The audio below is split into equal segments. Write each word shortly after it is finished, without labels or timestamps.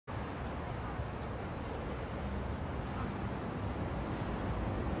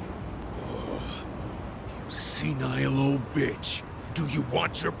senile old bitch. Do you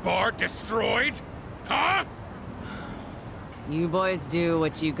want your bar destroyed? Huh? You boys do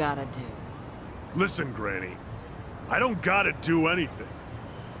what you gotta do. Listen, Granny. I don't gotta do anything.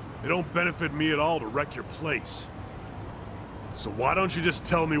 It don't benefit me at all to wreck your place. So why don't you just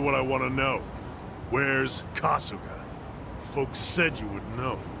tell me what I want to know? Where's Kasuga? Folks said you would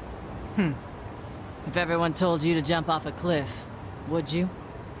know. If everyone told you to jump off a cliff, would you?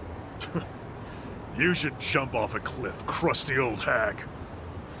 You should jump off a cliff, crusty old hag.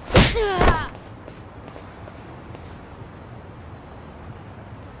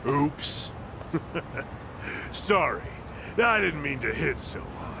 Oops. Sorry. I didn't mean to hit so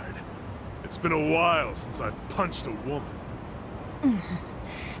hard. It's been a while since I've punched a woman.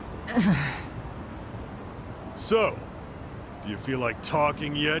 So, do you feel like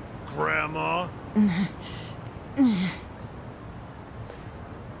talking yet, Grandma?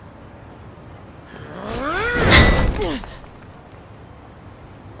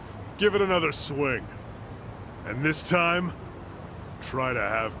 Give it another swing. And this time, try to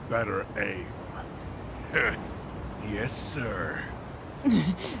have better aim. Yes, sir.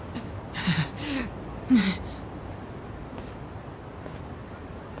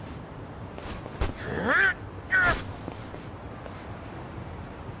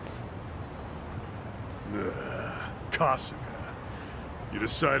 Kasuga, you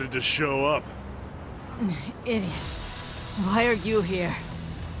decided to show up. Idiot. Why are you here?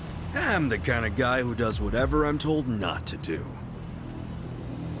 I'm the kind of guy who does whatever I'm told not to do.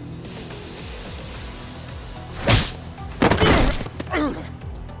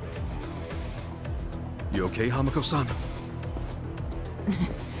 You okay, Hamako-san?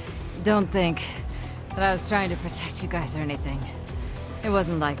 Don't think that I was trying to protect you guys or anything. It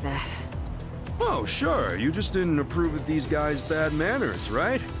wasn't like that. Oh, sure. You just didn't approve of these guys' bad manners,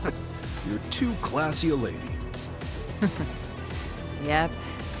 right? You're too classy a lady. Yep.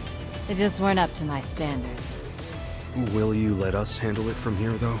 They just weren't up to my standards. Will you let us handle it from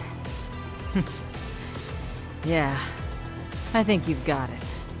here, though? Yeah. I think you've got it.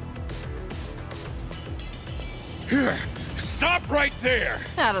 Here, stop right there!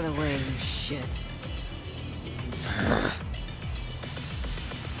 Out of the way, you shit.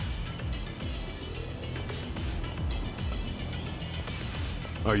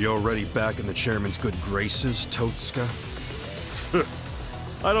 Are you already back in the chairman's good graces, Totsuka?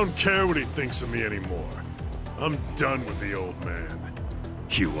 I don't care what he thinks of me anymore. I'm done with the old man.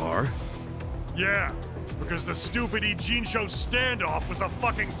 You are? Yeah, because the stupid Ijincho standoff was a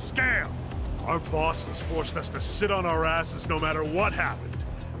fucking scam. Our bosses forced us to sit on our asses no matter what happened.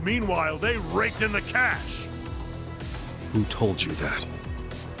 Meanwhile, they raked in the cash. Who told you that?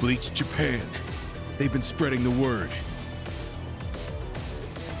 Bleach Japan. They've been spreading the word.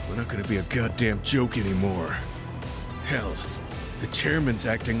 We're not gonna be a goddamn joke anymore. Hell, the chairman's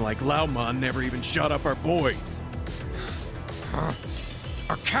acting like Laomon never even shot up our boys.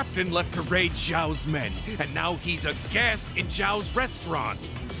 Our captain left to raid Zhao's men, and now he's a guest in Zhao's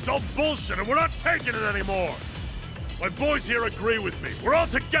restaurant. It's all bullshit and we're not taking it anymore. My boys here agree with me. We're all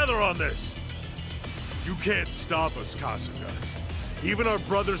together on this. You can't stop us, Kasuga. Even our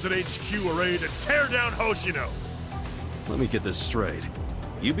brothers at HQ are ready to tear down Hoshino. Let me get this straight.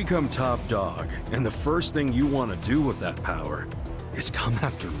 You become top dog, and the first thing you want to do with that power is come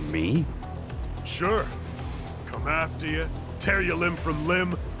after me? Sure. Come after you, tear you limb from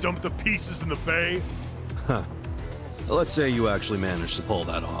limb, dump the pieces in the bay. Huh. Let's say you actually managed to pull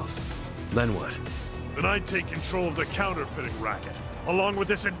that off. Then what? Then I'd take control of the counterfeiting racket, along with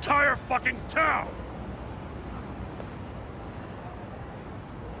this entire fucking town!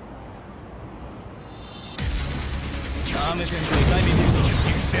 You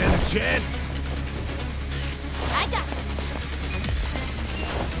stand a chance? I got this.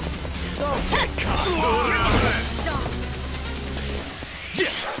 Don't get caught!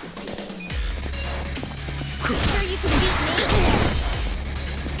 Sure you can beat me?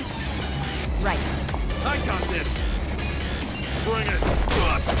 Right. I got this! Bring it!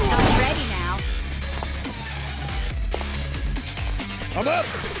 I'm ready now. I'm up!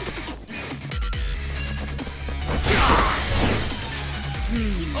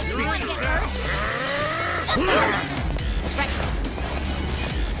 You sure you want to get hurt? Right.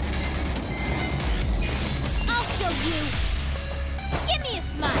 I'll show you. Give me a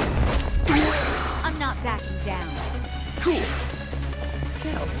smile. I'm not backing down. Cool!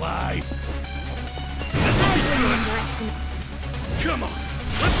 Get alive! I wouldn't underestimate. Come on!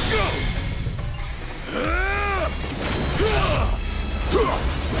 Let's go!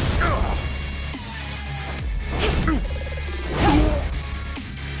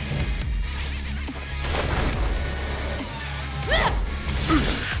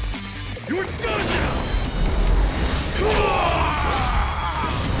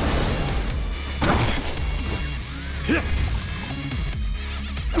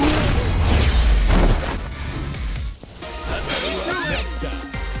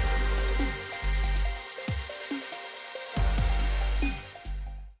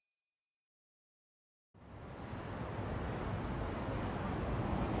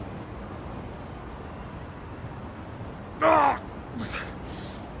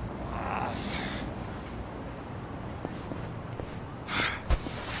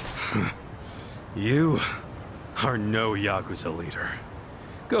 You are no Yakuza leader.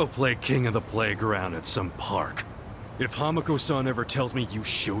 Go play king of the playground at some park. If Hamako-san ever tells me you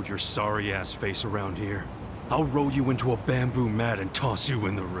showed your sorry-ass face around here, I'll roll you into a bamboo mat and toss you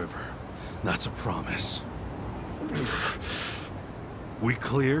in the river. That's a promise. We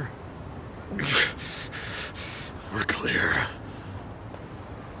clear? We're clear.